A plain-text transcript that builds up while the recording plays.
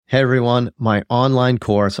Hey everyone, my online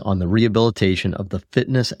course on the rehabilitation of the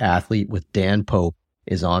fitness athlete with Dan Pope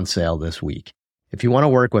is on sale this week. If you want to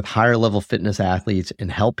work with higher level fitness athletes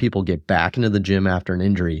and help people get back into the gym after an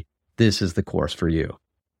injury, this is the course for you.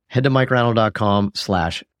 Head to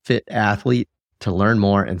MikeReinold.com/fitathlete to learn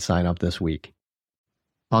more and sign up this week.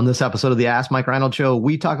 On this episode of the Ask Mike Reinold Show,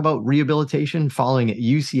 we talk about rehabilitation following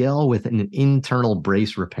UCL with an internal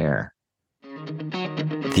brace repair.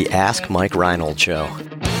 The Ask Mike Reinold Show.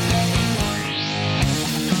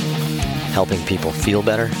 Helping people feel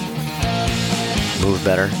better, move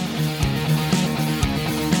better,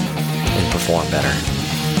 and perform better.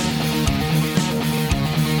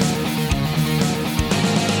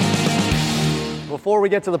 Before we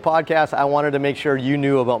get to the podcast, I wanted to make sure you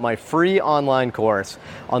knew about my free online course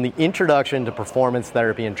on the Introduction to Performance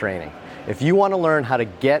Therapy and Training. If you want to learn how to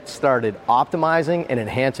get started optimizing and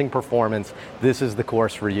enhancing performance, this is the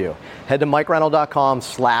course for you. Head to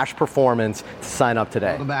MikeReinold.com/performance to sign up today.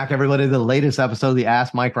 Welcome back, everybody, to the latest episode of the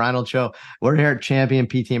Ask Mike Reinold Show. We're here at Champion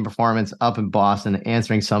PT and Performance up in Boston,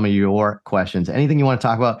 answering some of your questions. Anything you want to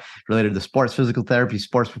talk about related to sports physical therapy,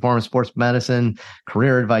 sports performance, sports medicine,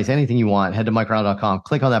 career advice, anything you want, head to MikeReinold.com,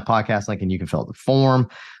 click on that podcast link, and you can fill out the form.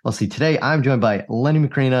 Let's see. Today, I'm joined by Lenny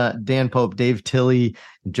Macrina, Dan Pope, Dave Tilley,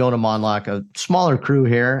 Jonah Monlock, a smaller crew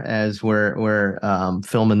here as we're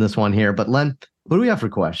filming this one here. But Len, who do we have for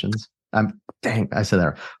questions? I said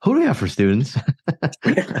that. Who do we have for students?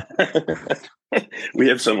 We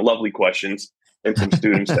have some lovely questions and some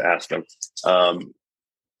students to ask them.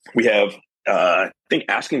 We have, I think,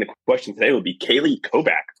 asking the question today will be Kaylee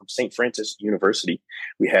Kobach from St. Francis University.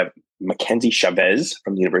 We have Mackenzie Chavez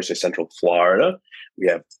from the University of Central Florida. We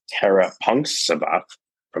have Tara Punksavath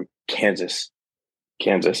from Kansas.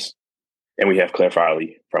 And we have Claire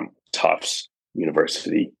Farley from Tufts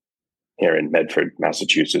University here in Medford,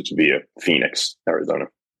 Massachusetts, via Phoenix, Arizona.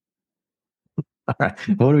 All right.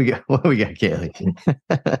 What do we got? What do we got, Kaylee?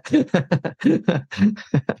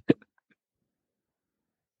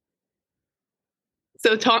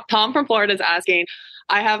 So Tom from Florida is asking,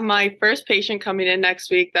 I have my first patient coming in next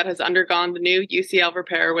week that has undergone the new UCL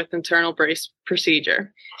repair with internal brace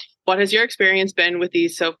procedure. What has your experience been with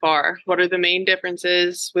these so far? What are the main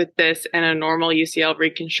differences with this and a normal UCL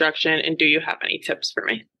reconstruction? And do you have any tips for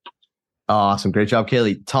me? Awesome. Great job,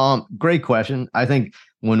 Kaylee. Tom, great question. I think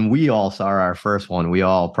when we all saw our first one, we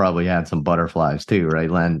all probably had some butterflies too,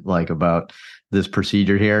 right, Len? Like about this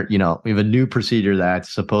procedure here. You know, we have a new procedure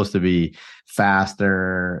that's supposed to be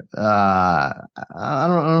faster. I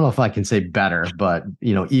don't know if I can say better, but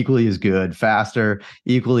you know, equally as good, faster,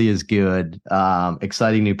 equally as good,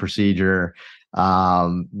 exciting new procedure.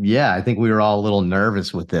 Yeah, I think we were all a little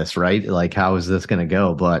nervous with this, right? Like, how is this going to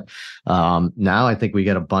go? But now I think we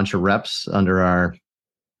got a bunch of reps under our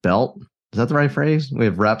belt. Is that the right phrase? We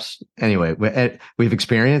have reps. Anyway, we have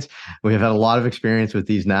experience. We have had a lot of experience with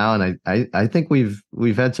these now, and I think we've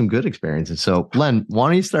had some good experiences. So, Len, why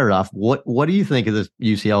don't you start off? What do you think of this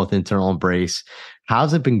UCL with internal brace?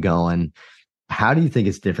 How's it been going? How do you think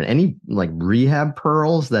it's different? Any like rehab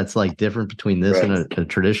pearls that's like different between this and a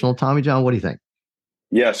traditional Tommy John? What do you think?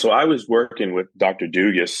 Yeah, so I was working with Dr.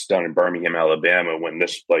 Dugas down in Birmingham, Alabama, when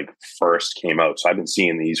this like first came out. So I've been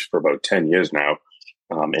seeing these for about 10 years now.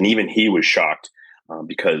 And even he was shocked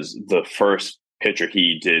because the first pitcher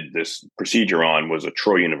he did this procedure on was a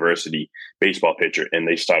Troy University baseball pitcher, and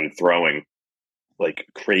they started throwing like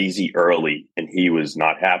crazy early, and he was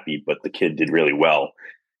not happy, but the kid did really well.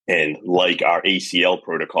 And like our ACL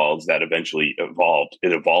protocols that eventually evolved,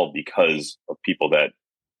 it evolved because of people that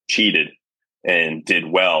cheated and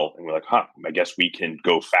did well. And we're like, I guess we can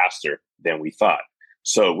go faster than we thought.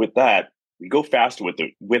 So with that, we go faster with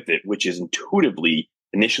it, which is intuitively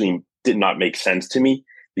initially did not make sense to me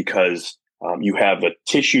because you have a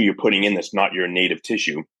tissue you're putting in that's not your native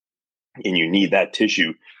tissue, and you need that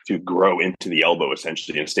tissue to grow into the elbow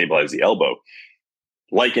essentially and stabilize the elbow.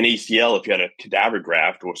 Like an ACL, if you had a cadaver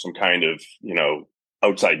graft or some kind of,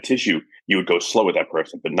 outside tissue, you would go slow with that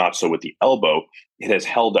person, but not so with the elbow. It has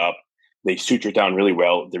held up. They suture it down really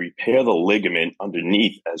well. They repair the ligament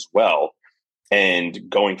underneath as well. And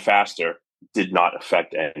going faster did not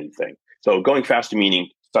affect anything. So going faster meaning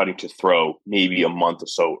starting to throw maybe a month or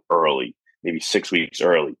so early, maybe 6 weeks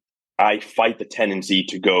early. I fight the tendency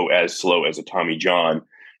to go as slow as a Tommy John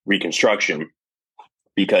reconstruction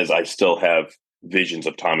because I still have visions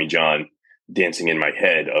of Tommy John dancing in my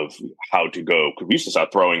head of how to go. Because we used to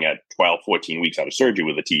start throwing at 12, 14 weeks out of surgery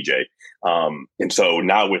with a TJ. And so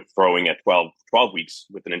now we're throwing at 12 weeks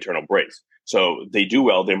with an internal brace. So they do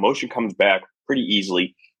well. Their motion comes back pretty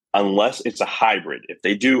easily unless it's a hybrid. If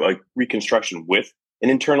they do a reconstruction with an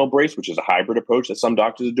internal brace, which is a hybrid approach that some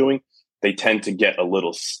doctors are doing, they tend to get a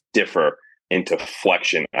little stiffer into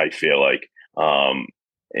flexion, I feel like.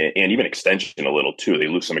 And even extension a little too. They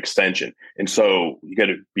lose some extension. And so you got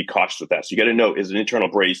to be cautious with that. So you got to know, is an internal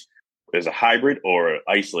brace is a hybrid or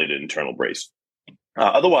isolated internal brace?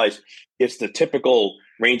 Otherwise, it's the typical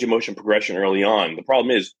range of motion progression early on. The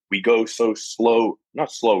problem is we go so slow,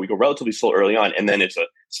 not slow, we go relatively slow early on, and then it's a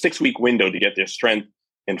 6-week window to get their strength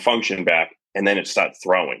and function back, and then it starts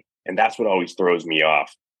throwing. And that's what always throws me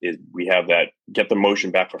off, is we have that, get the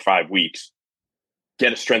motion back for 5 weeks,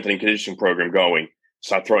 get a strengthening conditioning program going,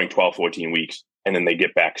 start throwing 12, 14 weeks, and then they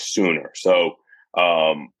get back sooner. So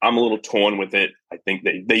I'm a little torn with it. I think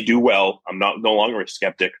they do well. I'm no longer a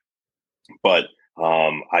skeptic, but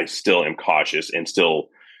I still am cautious and still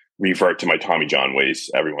revert to my Tommy John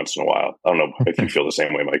ways every once in a while. I don't know if you feel the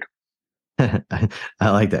same way, Mike. I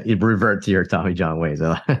like that. You revert to your Tommy John ways.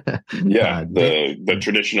 Yeah, the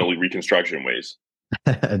traditional reconstruction ways.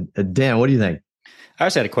 Dan, what do you think? I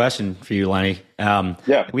just had a question for you, Lenny.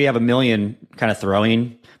 Yeah. We have 1 million kind of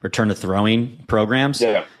return to throwing programs.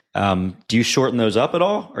 Yeah. Do you shorten those up at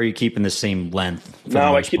all, or are you keeping the same length?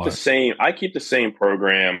 No, I keep the same. I keep the same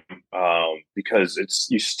program because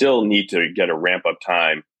you still need to get a ramp up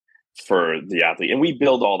time for the athlete, and we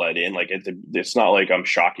build all that in. Like it's not like I'm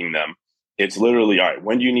shocking them. It's literally, all right,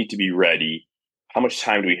 when do you need to be ready? How much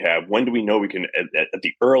time do we have? When do we know we can at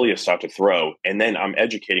the earliest start to throw? And then I'm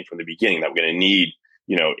educating from the beginning that we're going to need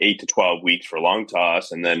 8 to 12 weeks for long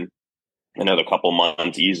toss, and then another couple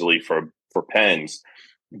months easily for pens.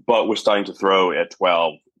 But we're starting to throw at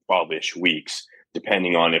 12-ish weeks,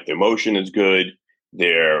 depending on if their motion is good,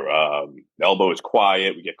 their elbow is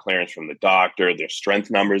quiet, we get clearance from the doctor, their strength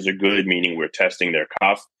numbers are good, meaning we're testing their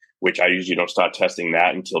cuff, which I usually don't start testing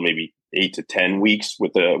that until maybe 8 to 10 weeks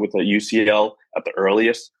with a UCL at the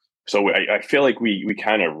earliest. So I feel like we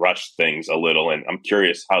kind of rush things a little, and I'm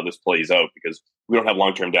curious how this plays out because we don't have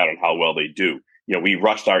long-term data on how well they do. We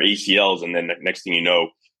rushed our ACLs, and then the next thing you know,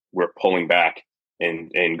 we're pulling back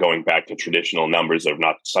and going back to traditional numbers of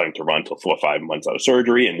not starting to run until 4 or 5 months out of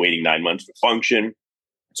surgery and waiting 9 months for function.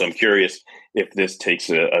 So I'm curious if this takes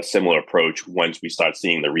a similar approach once we start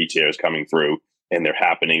seeing the re-tears coming through and they're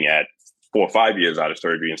happening at 4 or 5 years out of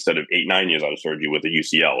surgery instead of 8, 9 years out of surgery with a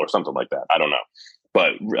UCL or something like that. I don't know.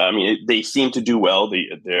 But I mean, they seem to do well.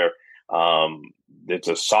 It's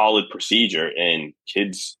a solid procedure, and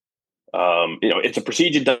kids, it's a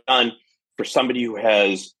procedure done for somebody who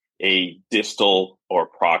has a distal or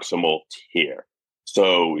proximal tear.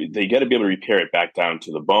 So they got to be able to repair it back down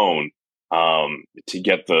to the bone to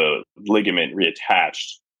get the ligament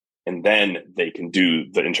reattached. And then they can do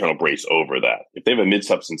the internal brace over that. If they have a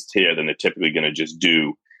mid-substance tear, then they're typically going to just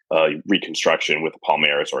do reconstruction with a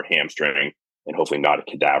palmaris or a hamstring, and hopefully not a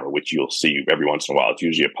cadaver, which you'll see every once in a while. It's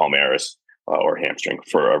usually a palmaris or a hamstring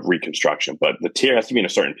for a reconstruction. But the tear has to be in a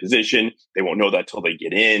certain position. They won't know that till they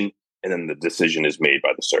get in, and then the decision is made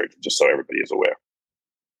by the surgeon, just so everybody is aware.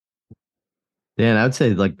 Dan, I would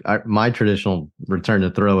say my traditional return to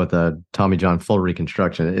throw with a Tommy John full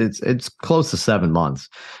reconstruction, it's close to 7 months.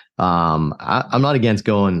 I'm not against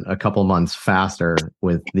going a couple months faster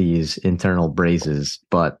with these internal braces,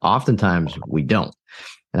 but oftentimes we don't.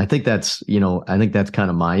 And I think that's kind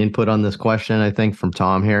of my input on this question. I think from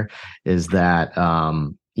Tom here is that,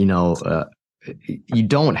 you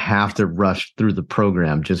don't have to rush through the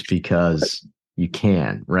program just because you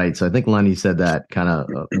can, right? So I think Lenny said that kind of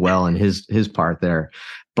well in his part there,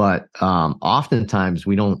 but oftentimes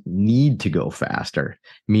we don't need to go faster,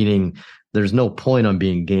 meaning there's no point on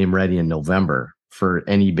being game ready in November for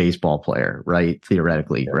any baseball player, right?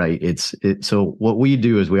 Theoretically, right? So what we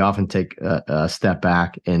do is we often take a step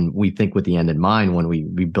back and we think with the end in mind when we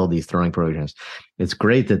build these throwing programs. It's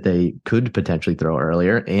great that they could potentially throw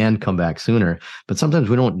earlier and come back sooner, but sometimes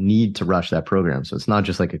we don't need to rush that program. So it's not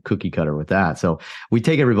just like a cookie cutter with that. So we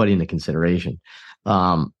take everybody into consideration.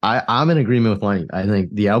 I'm in agreement with Lenny. I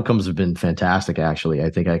think the outcomes have been fantastic, actually.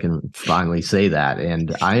 I think I can finally say that.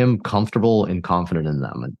 And I am comfortable and confident in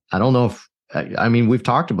them. And I don't know if, we've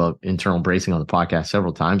talked about internal bracing on the podcast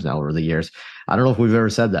several times now over the years. I don't know if we've ever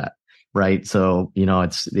said that, right? So,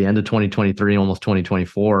 it's the end of 2023, almost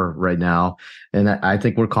 2024 right now. And I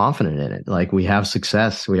think we're confident in it. Like we have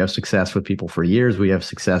success. We have success with people for years. We have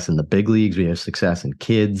success in the big leagues. We have success in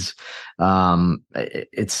kids.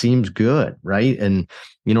 It seems good, right? And,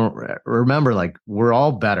 remember, like we're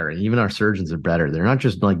all better, and even our surgeons are better. They're not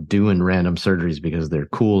just like doing random surgeries because they're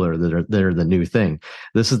cool or they're the new thing.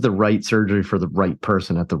 This is the right surgery for the right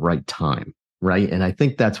person at the right time. right? And I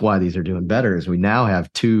think that's why these are doing better is we now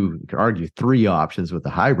have two, you could argue three options with the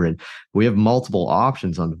hybrid. We have multiple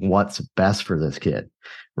options on what's best for this kid,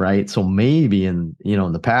 right? So maybe in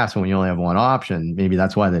the past when you only have one option, maybe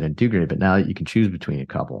that's why they didn't do great. But now that you can choose between a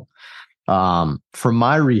couple. For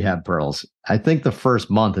my rehab pearls, I think the first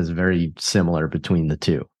month is very similar between the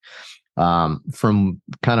two. From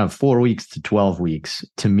kind of 4 weeks to 12 weeks,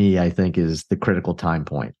 to me, I think is the critical time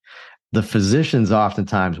point. The physicians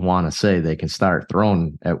oftentimes want to say they can start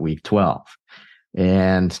throwing at week 12.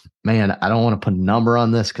 And man, I don't want to put a number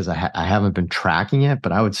on this because I haven't been tracking it,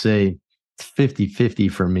 but I would say it's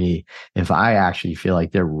 50-50 for me if I actually feel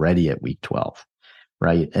like they're ready at week 12.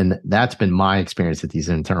 Right. And that's been my experience with these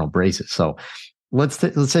internal braces. So let's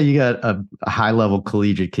say you got a high level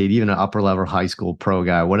collegiate kid, even an upper level high school pro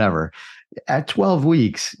guy, whatever. At 12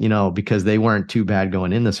 weeks, because they weren't too bad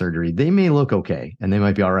going into surgery, they may look okay and they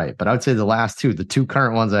might be all right. But I would say the two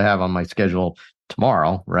current ones I have on my schedule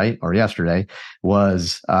tomorrow, right, or yesterday,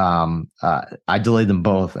 was I delayed them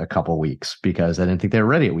both a couple weeks because I didn't think they were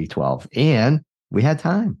ready at week 12. And we had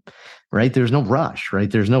time, right? There's no rush,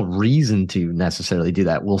 right? There's no reason to necessarily do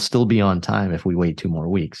that. We'll still be on time if we wait 2 more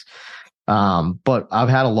weeks. But I've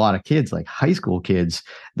had a lot of kids, like high school kids,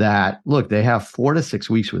 that look, they have 4 to 6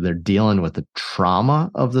 weeks where they're dealing with the trauma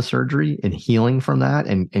of the surgery and healing from that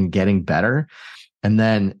and getting better. And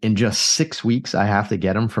then in just 6 weeks, I have to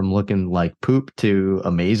get them from looking like poop to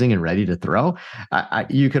amazing and ready to throw.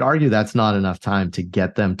 You could argue that's not enough time to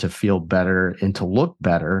get them to feel better and to look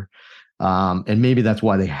better. And maybe that's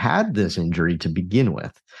why they had this injury to begin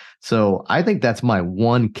with. So I think that's my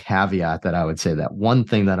one caveat that I would say, that one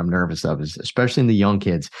thing that I'm nervous of is, especially in the young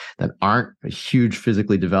kids that aren't huge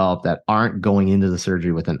physically developed, that aren't going into the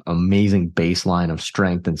surgery with an amazing baseline of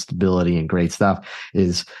strength and stability and great stuff,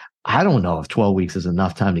 is I don't know if 12 weeks is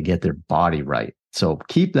enough time to get their body right. So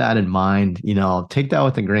keep that in mind, take that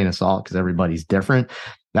with a grain of salt because everybody's different.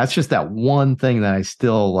 That's just that one thing that I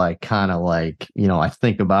still I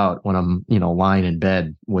think about when I'm, lying in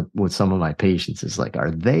bed with some of my patients is like,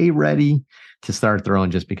 are they ready to start throwing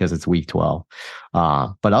just because it's week 12?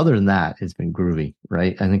 But other than that, it's been groovy,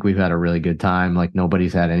 right? I think we've had a really good time. Like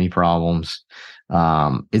nobody's had any problems.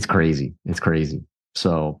 It's crazy. It's crazy.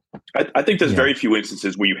 So I think there's very few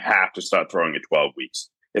instances where you have to start throwing at 12 weeks.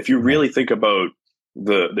 If you really think about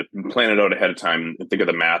the plan it out ahead of time and think of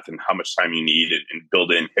the math and how much time you need and build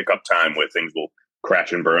in hiccup time where things will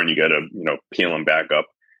crash and burn. You got to, peel them back up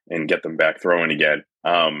and get them back throwing again.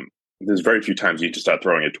 There's very few times you need to start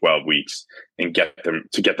throwing at 12 weeks and get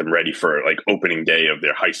them ready for like opening day of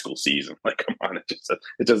their high school season. Like, come on, it just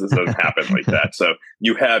doesn't happen like that. So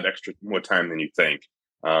you have more time than you think.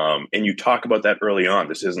 And you talk about that early on.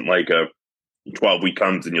 This isn't like a 12 week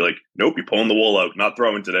comes and you're like, nope, you're pulling the wool out, not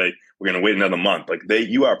throwing today. We're going to wait another month. Like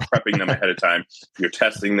you are prepping them ahead of time. You're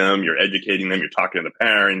testing them, you're educating them, you're talking to the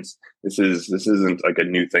parents. This isn't like a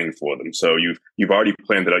new thing for them. So you've already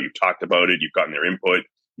planned it out. You've talked about it. You've gotten their input.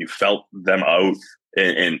 You felt them out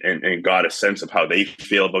and got a sense of how they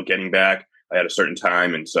feel about getting back at a certain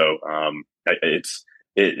time. And so,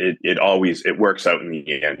 it always works out in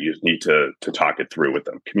the end. You just need to talk it through with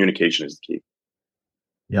them. Communication is the key.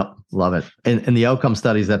 Yep. Love it. And the outcome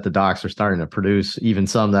studies that the docs are starting to produce, even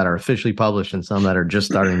some that are officially published and some that are just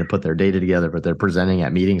starting to put their data together, but they're presenting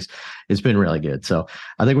at meetings, it's been really good. So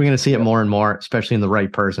I think we're going to see it more and more, especially in the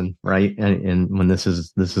right person, right? And when this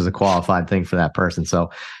is a qualified thing for that person. So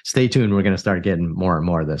stay tuned. We're going to start getting more and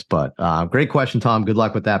more of this. But great question, Tom. Good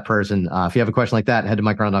luck with that person. If you have a question like that, head to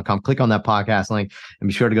mikereinold.com, click on that podcast link, and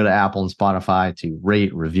be sure to go to Apple and Spotify to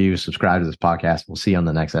rate, review, subscribe to this podcast. We'll see you on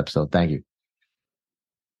the next episode. Thank you.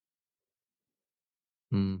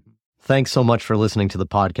 Thanks so much for listening to the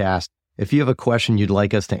podcast. If you have a question you'd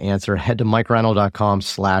like us to answer, head to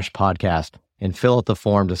mikereinold.com/podcast and fill out the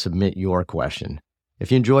form to submit your question.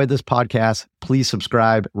 If you enjoyed this podcast, please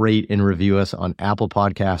subscribe, rate, and review us on Apple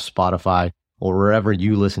Podcasts, Spotify, or wherever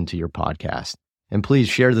you listen to your podcast. And please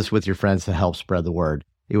share this with your friends to help spread the word.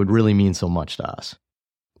 It would really mean so much to us.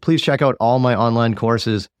 Please check out all my online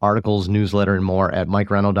courses, articles, newsletter, and more at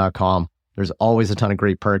mikereinold.com. There's always a ton of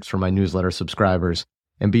great perks for my newsletter subscribers.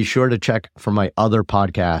 And be sure to check for my other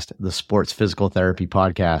podcast, the Sports Physical Therapy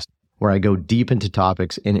Podcast, where I go deep into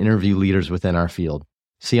topics and interview leaders within our field.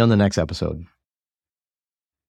 See you on the next episode.